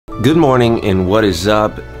Good morning and what is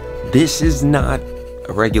up? This is not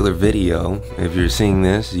a regular video. If you're seeing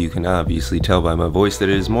this, you can obviously tell by my voice that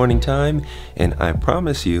it is morning time, and I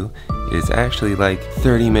promise you, it is actually like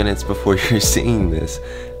 30 minutes before you're seeing this.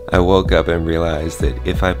 I woke up and realized that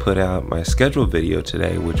if I put out my scheduled video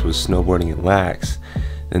today, which was snowboarding in lax,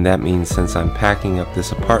 then that means since I'm packing up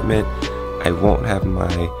this apartment, I won't have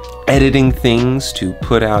my editing things to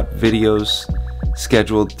put out videos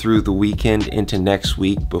scheduled through the weekend into next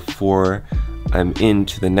week before I'm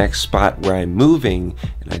into the next spot where I'm moving,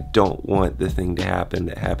 and I don't want the thing to happen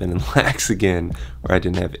that happened in lax again, where I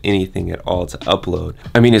didn't have anything at all to upload.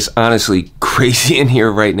 I mean, it's honestly crazy in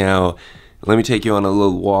here right now. Let me take you on a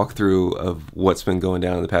little walkthrough of what's been going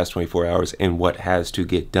down in the past 24 hours and what has to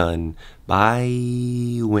get done by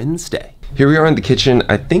Wednesday. Here we are in the kitchen.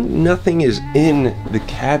 I think nothing is in the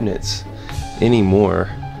cabinets anymore.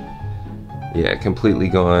 Yeah, completely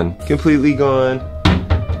gone. Completely gone.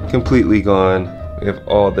 Completely gone. We have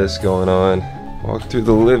all this going on. Walk through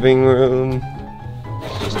the living room.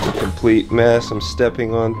 Just a complete mess. I'm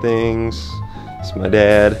stepping on things. It's my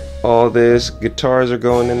dad. All this. Guitars are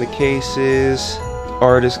going in the cases.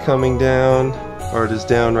 Art is coming down. Art is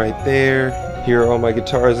down right there. Here are all my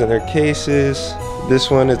guitars in their cases.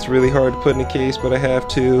 This one, it's really hard to put in a case, but I have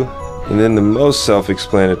to. And then the most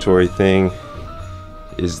self-explanatory thing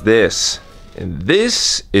is this. And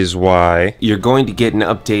this is why you're going to get an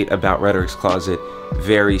update about Rhetorik's Closet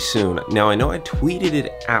very soon. Now, I know I tweeted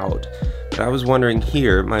it out, but I was wondering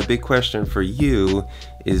here, my big question for you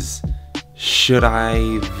is, should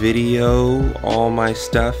I video all my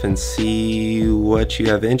stuff and see what you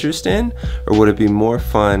have interest in? Or would it be more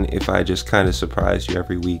fun if I just kind of surprised you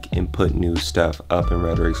every week and put new stuff up in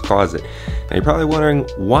Rhetorik's Closet? Now you're probably wondering,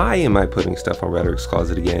 why am I putting stuff on Rhetorik's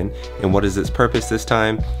Closet again? And what is its purpose this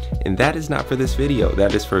time? And that is not for this video.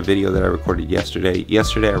 That is for a video that I recorded yesterday.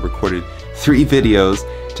 Yesterday I recorded 3 videos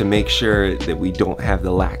to make sure that we don't have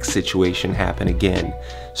the lax situation happen again.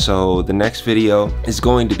 So the next video is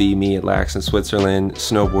going to be me at Lax in Switzerland,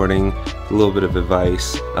 snowboarding, a little bit of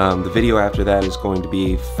advice. The video after that is going to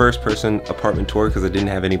be first person apartment tour because I didn't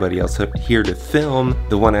have anybody else here to film.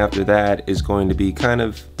 The one after that is going to be kind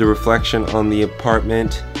of the reflection on the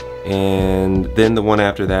apartment. And then the one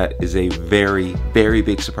after that is a very, very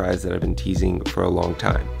big surprise that I've been teasing for a long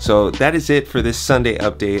time. So that is it for this Sunday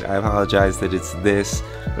update. I apologize that it's this,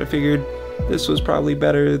 but I figured this was probably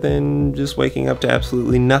better than just waking up to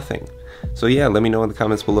absolutely nothing. So yeah, let me know in the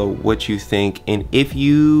comments below what you think, and if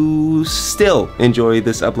you still enjoy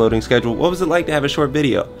this uploading schedule, what was it like to have a short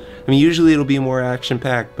video? I mean, usually it'll be more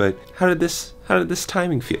action-packed, but how did this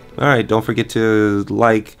timing feel? All right, don't forget to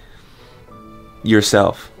like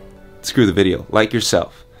yourself. Screw the video. Like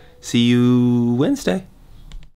yourself. See you Wednesday.